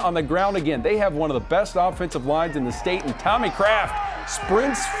done on the ground again. They have one of the best offensive lines in the state, and Tommy Kraft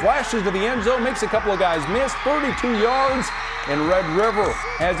sprints, flashes to the end zone, makes a couple of guys miss, 32 yards, and Red River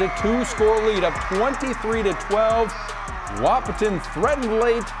has a 2-score lead, up 23-12. Wahpeton threatened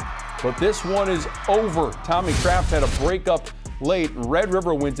late, but this one is over. Tommy Kraft had a breakup late. Red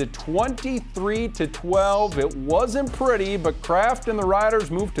River wins it 23-12. It wasn't pretty, but Kraft and the Riders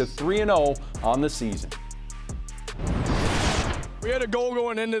moved to 3-0 on the season. We had a goal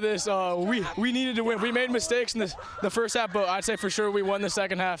going into this. We needed to win. We made mistakes in the first half, but I'd say for sure we won the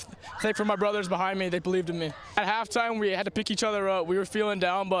second half. I think for my brothers behind me, they believed in me. At halftime, we had to pick each other up. We were feeling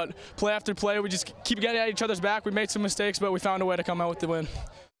down, but play after play, we just keep getting at each other's back. We made some mistakes, but we found a way to come out with the win.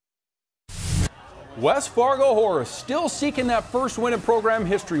 West Fargo Horace still seeking that first win in program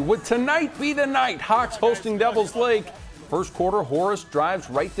history. Would tonight be the night? Hawks hosting Devils Lake. First quarter, Horace drives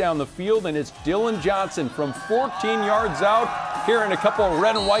right down the field, and it's Dylan Johnson from 14 yards out, carrying a couple of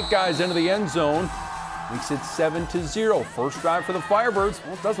red and white guys into the end zone. Makes it 7-0. First drive for the Firebirds.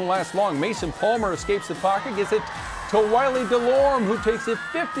 Well, it doesn't last long. Mason Palmer escapes the pocket, gets it to Wiley DeLorme, who takes it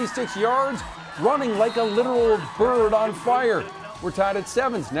 56 yards, running like a literal bird on fire. We're tied at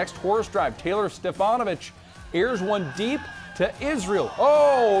 7s. Next Horace drive, Taylor Stefanovic airs one deep to Israel.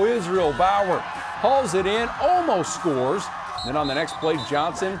 Oh, Israel Bauer hauls it in, almost scores. Then on the next play,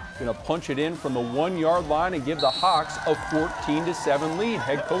 Johnson going to punch it in from the 1-yard line and give the Hawks a 14-7 lead.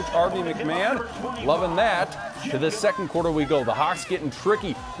 Head coach Harvey McMahon loving that. To the second quarter we go. The Hawks getting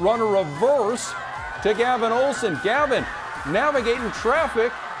tricky. Run a reverse to Gavin Olson. Gavin navigating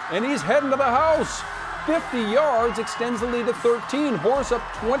traffic, and he's heading to the house. 50 yards, extends the lead to 13. Horace up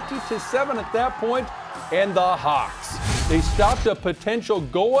 20-7 at that point, and the Hawks. They stopped a potential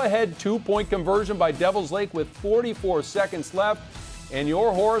go-ahead 2-point conversion by Devils Lake with 44 seconds left, and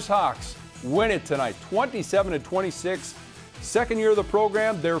your Horace Hawks win it tonight, 27-26. Second year of the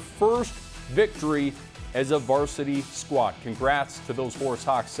program, their first victory as a varsity squad. Congrats to those Horace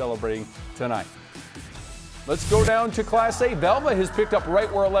Hawks celebrating tonight. Let's go down to Class A. Belva has picked up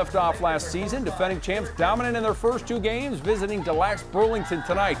right where it left off last season. Defending champs dominant in their first 2 games, visiting Delax Burlington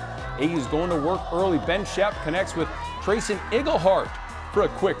tonight. Aggies going to work early. Ben Shep connects with Trayson Eaglehart for a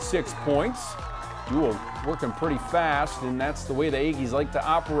quick 6 points. Duo working pretty fast, and that's the way the Aggies like to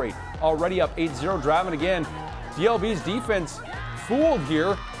operate. Already up 8-0, driving again. DLB's defense fooled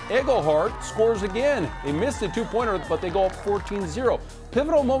here. Eaglehart scores again. They missed a 2-pointer, but they go up 14-0.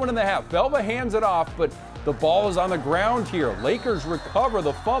 Pivotal moment in the half. Belva hands it off, but the ball is on the ground here. Lakers recover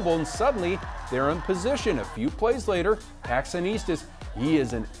the fumble, and suddenly they're in position. A few plays later, Paxonistas, he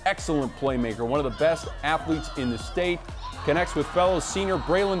is an excellent playmaker, one of the best athletes in the state. Connects with fellow senior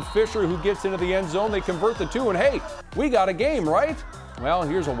Braylon Fisher, who gets into the end zone. They convert the 2, and hey, we got a game, right? Well,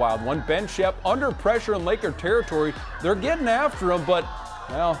 here's a wild one. Ben Shep under pressure in Laker territory. They're getting after him, but,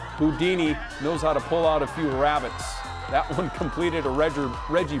 well, Houdini knows how to pull out a few rabbits. That one completed to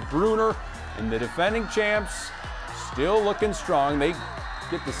Reggie Bruner. And the defending champs still looking strong. They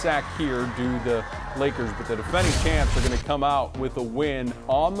get the sack here due to the Lakers, but the defending champs are going to come out with a win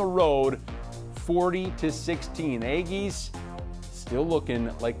on the road, 40-16. Aggies still looking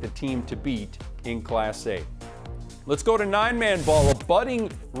like the team to beat in Class A. Let's go to 9-man ball. A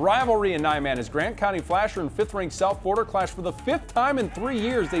budding rivalry in 9-man as Grant County Flasher and 5th-ranked South Border clash for the 5th time in 3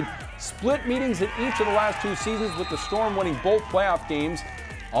 years. They've split meetings in each of the last 2 seasons, with the Storm winning both playoff games.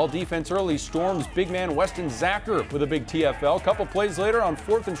 All defense early. Storm's big man Weston Zacher with a big TFL. Couple plays later on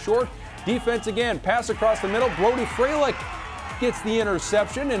 4th and short. Defense again. Pass across the middle. Brody Freilich gets the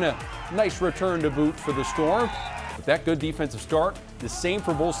interception and a nice return to boot for the Storm. With that good defensive start, the same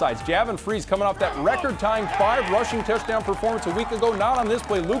for both sides. Javin Freeze coming off that record-tying 5 rushing touchdown performance a week ago. Not on this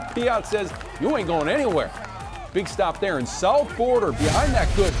play. Luke Piat says, you ain't going anywhere. Big stop there. And South Border behind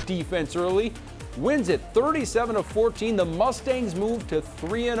that good defense early. Wins it 37-14. The Mustangs move to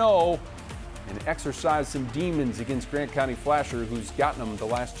 3-0 and exercise some demons against Grant County Flasher, who's gotten them the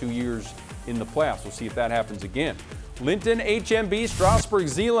last 2 years in the playoffs. We'll see if that happens again. Linton, HMB, Strasburg,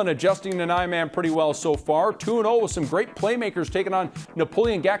 Zeeland adjusting to 9-man pretty well so far. 2-0 with some great playmakers taking on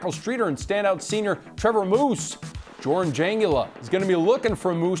Napoleon Gackle-Streeter and standout senior Trevor Moose. Jordan Jangula is going to be looking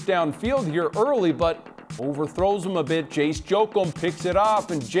for Moose downfield here early, but overthrows him a bit. Jace Jokum picks it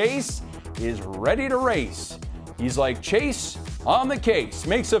off, and Jace is ready to race. He's like Chase on the case.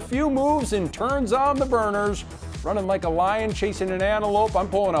 Makes a few moves and turns on the burners. Running like a lion, chasing an antelope. I'm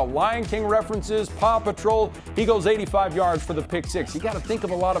pulling out Lion King references, Paw Patrol. He goes 85 yards for the pick 6. You got to think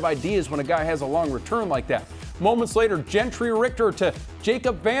of a lot of ideas when a guy has a long return like that. Moments later, Gentry Richter to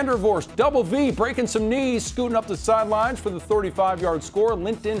Jacob Vandervorst. Double V, breaking some knees, scooting up the sidelines for the 35-yard score.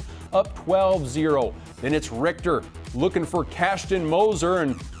 Linton up 12-0. Then it's Richter looking for Cashton Moser,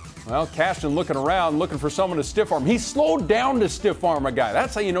 and well, Cashton looking around, looking for someone to stiff arm. He slowed down to stiff arm a guy.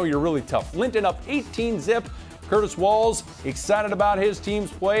 That's how you know you're really tough. Linton up 18-zip. Curtis Walls excited about his team's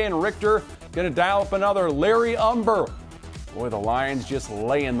play, and Richter going to dial up another. Larry Umber. Boy, the Lions just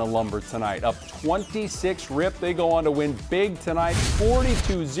laying the lumber tonight. Up 26-rip. They go on to win big tonight,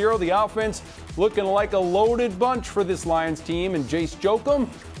 42-0. The offense looking like a loaded bunch for this Lions team, and Jace Jokum,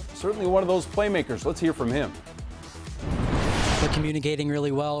 certainly one of those playmakers. Let's hear from him. We're communicating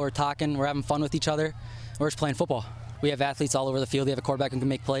really well. We're talking. We're having fun with each other. We're just playing football. We have athletes all over the field. We have a quarterback who can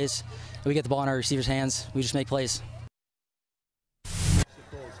make plays. We get the ball in our receivers' hands. We just make plays.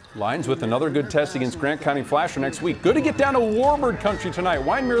 Lions with another good test against Grant County Flasher next week. Good to get down to Warbird country tonight.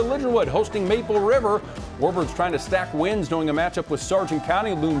 Wyndmere Lidgerwood hosting Maple River. Warbird's trying to stack wins, knowing a matchup with Sargent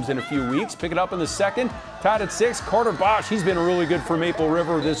County looms in a few weeks. Pick it up in the second. Tied at 6. Carter Bosch, he's been really good for Maple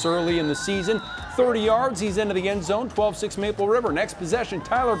River this early in the season. 30 yards, he's into the end zone. 12-6 Maple River. Next possession,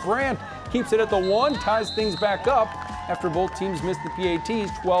 Tyler Brandt keeps it at the 1, ties things back up after both teams missed the PATs.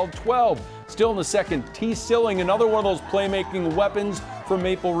 12-12. Still in the second, T. Silling, another one of those playmaking weapons for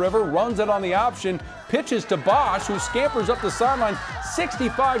Maple River, runs it on the option, pitches to Bosch, who scampers up the sideline,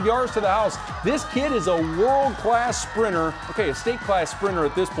 65 yards to the house. This kid is a world-class sprinter. Okay, a state-class sprinter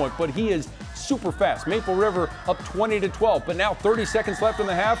at this point, but he is super fast. Maple River up 20-12, but now 30 seconds left in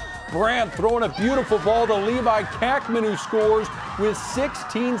the half. Brandt throwing a beautiful ball to Levi Kackman, who scores with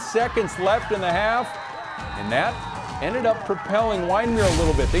 16 seconds left in the half, and that ended up propelling Wyndmere a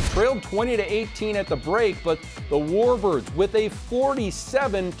little bit. They trailed 20-18 at the break, but the Warbirds with a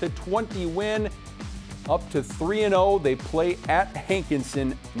 47-20 win, up to 3-0. They play at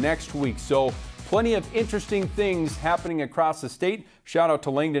Hankinson next week. So plenty of interesting things happening across the state. Shout out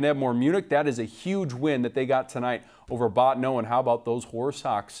to Langdon Edmore Munich. That is a huge win that they got tonight over Bottineau. And how about those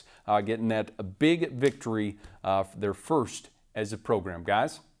Horse-Hawks getting that big victory, their first as a program,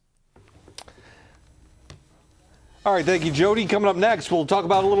 guys? All right, thank you, Jody. Coming up next, we'll talk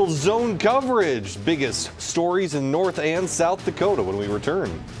about a little zone coverage. Biggest stories in North and South Dakota when we return.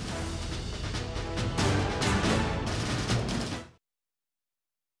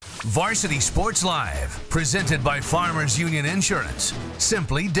 Varsity Sports Live, presented by Farmers Union Insurance.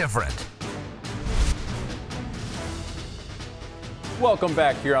 Simply different. Welcome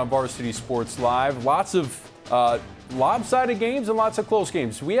back here on Varsity Sports Live. Lots of lopsided games and lots of close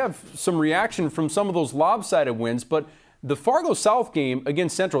games. We have some reaction from some of those lopsided wins, but the Fargo South game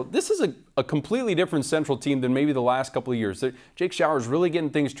against Central, this is a completely different Central team than maybe the last couple of years. Jake Shower's really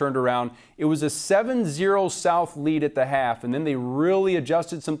getting things turned around. It was a 7-0 South lead at the half, and then they really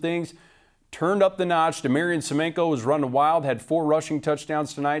adjusted some things, turned up the notch. Demarion Semenko was running wild, had 4 rushing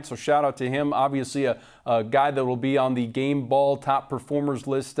touchdowns tonight, so shout out to him. Obviously a guy that will be on the game ball top performers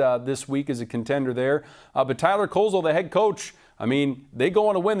list this week as a contender there. But Tyler Kozel, the head coach, I mean, they go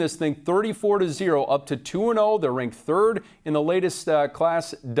on to win this thing 34-0, up to 2-0. They're ranked 3rd in the latest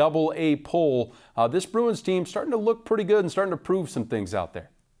Class AA poll. This Bruins team starting to look pretty good and starting to prove some things out there.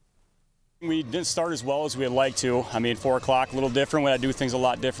 We didn't start as well as we'd like to. I mean, 4 o'clock, a little different. We had to do things a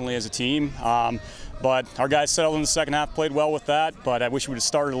lot differently as a team. But our guys settled in the second half, played well with that. But I wish we would have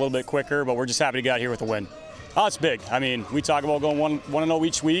started a little bit quicker. But we're just happy to get out here with a win. Oh, it's big. I mean, we talk about going 1-0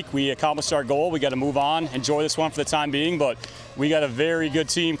 each week. We accomplished our goal. We got to move on, enjoy this one for the time being, but we got a very good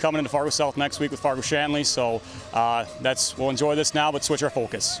team coming into Fargo South next week with Fargo Shanley, so we'll enjoy this now, but switch our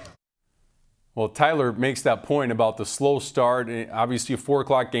focus. Well, Tyler makes that point about the slow start. Obviously, a 4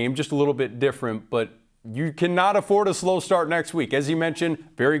 o'clock game, just a little bit different, but you cannot afford a slow start next week. As you mentioned,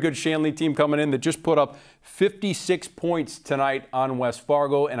 very good Shanley team coming in that just put up 56 points tonight on West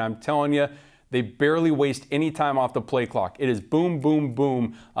Fargo, and I'm telling you, they barely waste any time off the play clock. It is boom, boom,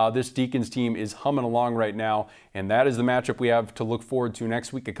 boom. This Deacons team is humming along right now, and that is the matchup we have to look forward to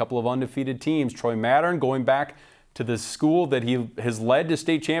next week. A couple of undefeated teams. Troy Mattern going back to the school that he has led to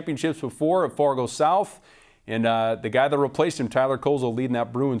state championships before at Fargo South, and the guy that replaced him, Tyler Kozel, leading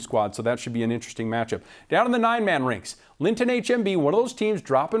that Bruins squad, so that should be an interesting matchup. Down in the 9-man ranks, Linton HMB, one of those teams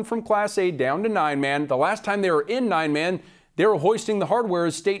dropping from Class A down to 9-man. The last time they were in 9-man, they were hoisting the hardware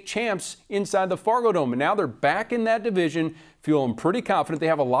as state champs inside the Fargo Dome, and now they're back in that division, feeling pretty confident. They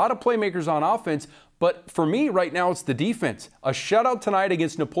have a lot of playmakers on offense, but for me right now it's the defense. A shutout tonight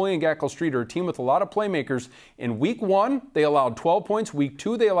against Napoleon Gackle Streeter, a team with a lot of playmakers. In week 1, they allowed 12 points. Week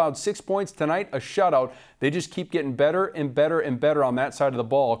 2, they allowed 6 points. Tonight, a shutout. They just keep getting better and better and better on that side of the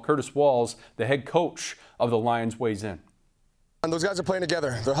ball. Curtis Walls, the head coach of the Lions, weighs in. And those guys are playing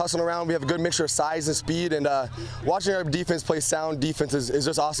together. They're hustling around. We have a good mixture of size and speed, and watching our defense play sound defense is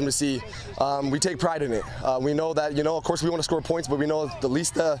just awesome to see. We take pride in it. We know that, of course we want to score points, but we know the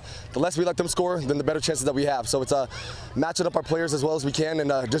less we let them score, then the better chances that we have. So it's matching up our players as well as we can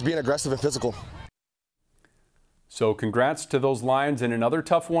and just being aggressive and physical. So congrats to those Lions, and another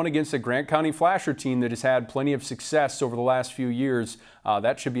tough one against a Grant County Flasher team that has had plenty of success over the last few years.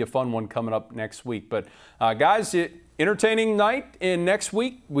 That should be a fun one coming up next week. But guys, entertaining night, and next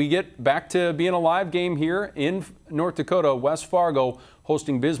week we get back to being a live game here in North Dakota. West Fargo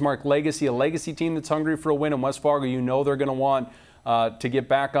hosting Bismarck Legacy, a Legacy team that's hungry for a win. In West Fargo, they're going to want to get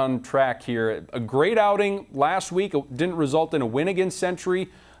back on track here. A great outing last week. It didn't result in a win against Century.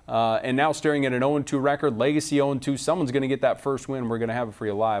 And now staring at an 0-2 record, Legacy 0-2. Someone's going to get that first win. We're going to have it for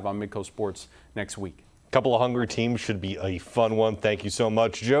you live on Midco Sports next week. A couple of hungry teams, should be a fun one. Thank you so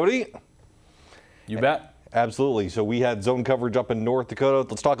much, Jody. You bet. Absolutely. So we had zone coverage up in North Dakota.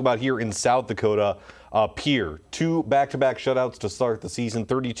 Let's talk about here in South Dakota. Pierre, 2 back-to-back shutouts to start the season,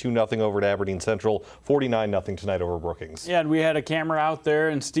 32-0 over at Aberdeen Central, 49-0 tonight over Brookings. Yeah, and we had a camera out there,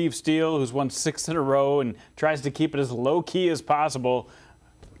 and Steve Steele, who's won 6 in a row and tries to keep it as low-key as possible,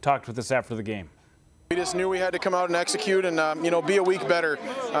 talked with us after the game. We just knew we had to come out and execute and, be a week better.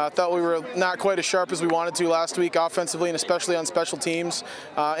 Thought we were not quite as sharp as we wanted to last week offensively and especially on special teams.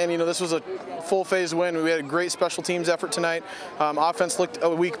 This was a full-phase win. We had a great special teams effort tonight. Offense looked a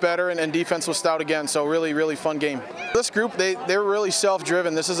week better and defense was stout again, so really, really fun game. This group, they're really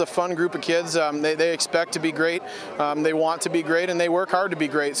self-driven. This is a fun group of kids. They expect to be great. They want to be great, and they work hard to be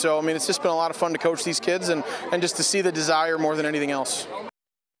great. So, it's just been a lot of fun to coach these kids and just to see the desire more than anything else.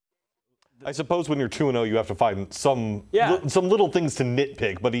 I suppose when you're 2-0, you have to find some little things to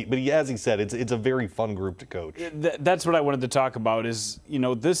nitpick. But as he said, it's a very fun group to coach. That's what I wanted to talk about. Is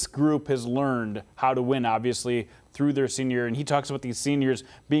this group has learned how to win, obviously, through their senior, and he talks about these seniors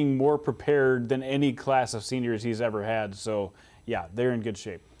being more prepared than any class of seniors he's ever had. So yeah, they're in good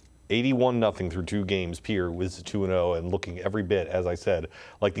shape. 81-0 through 2 games. Pierre was 2-0 and looking every bit, as I said,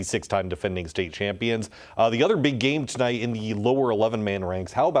 like the 6-time defending state champions. The other big game tonight in the lower 11-man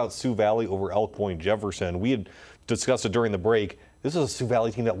ranks, how about Sioux Valley over Elk Point Jefferson? We had discussed it during the break. This is a Sioux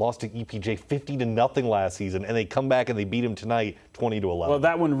Valley team that lost to EPJ 50-0 last season, and they come back and they beat them tonight 20-11. Well,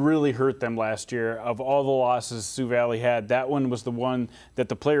 that one really hurt them last year. Of all the losses Sioux Valley had, that one was the one that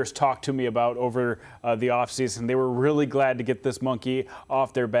the players talked to me about over the offseason. They were really glad to get this monkey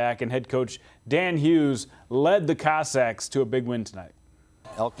off their back, and head coach Dan Hughes led the Cossacks to a big win tonight.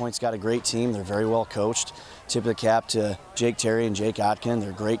 Elk Point's got a great team. They're very well coached. Tip of the cap to Jake Terry and Jake Otkin.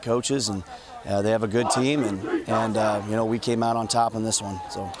 They're great coaches, and they have a good team, and we came out on top in this one.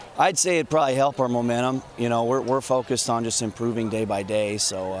 So I'd say it'd probably help our momentum. We're focused on just improving day by day.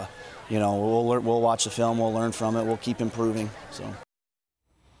 So we'll watch the film, we'll learn from it, we'll keep improving. So.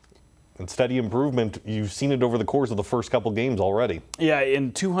 And steady improvement, you've seen it over the course of the first couple games already. Yeah,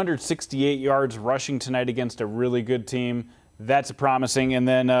 in 268 yards rushing tonight against a really good team. That's promising. And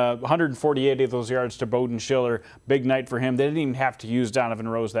then 148 of those yards to Bowden Schiller. Big night for him. They didn't even have to use Donovan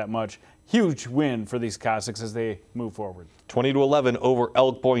Rose that much. Huge win for these Cossacks as they move forward. 20-11 over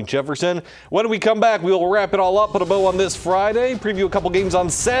Elk Point Jefferson. When we come back, we'll wrap it all up, put a bow on this Friday, preview a couple games on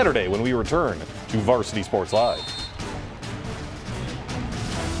Saturday when we return to Varsity Sports Live.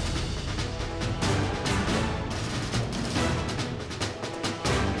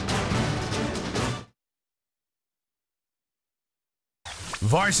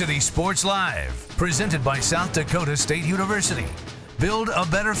 Varsity Sports Live, presented by South Dakota State University. Build a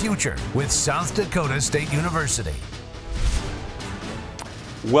better future with South Dakota State University.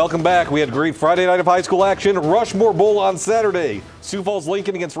 Welcome back. We had a great Friday night of high school action. Rushmore Bowl on Saturday. Sioux Falls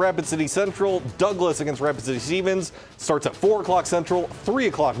Lincoln against Rapid City Central. Douglas against Rapid City Stevens. Starts at 4 o'clock Central, 3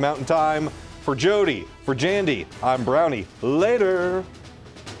 o'clock Mountain Time. For Jody, for Jandy, I'm Brownie. Later.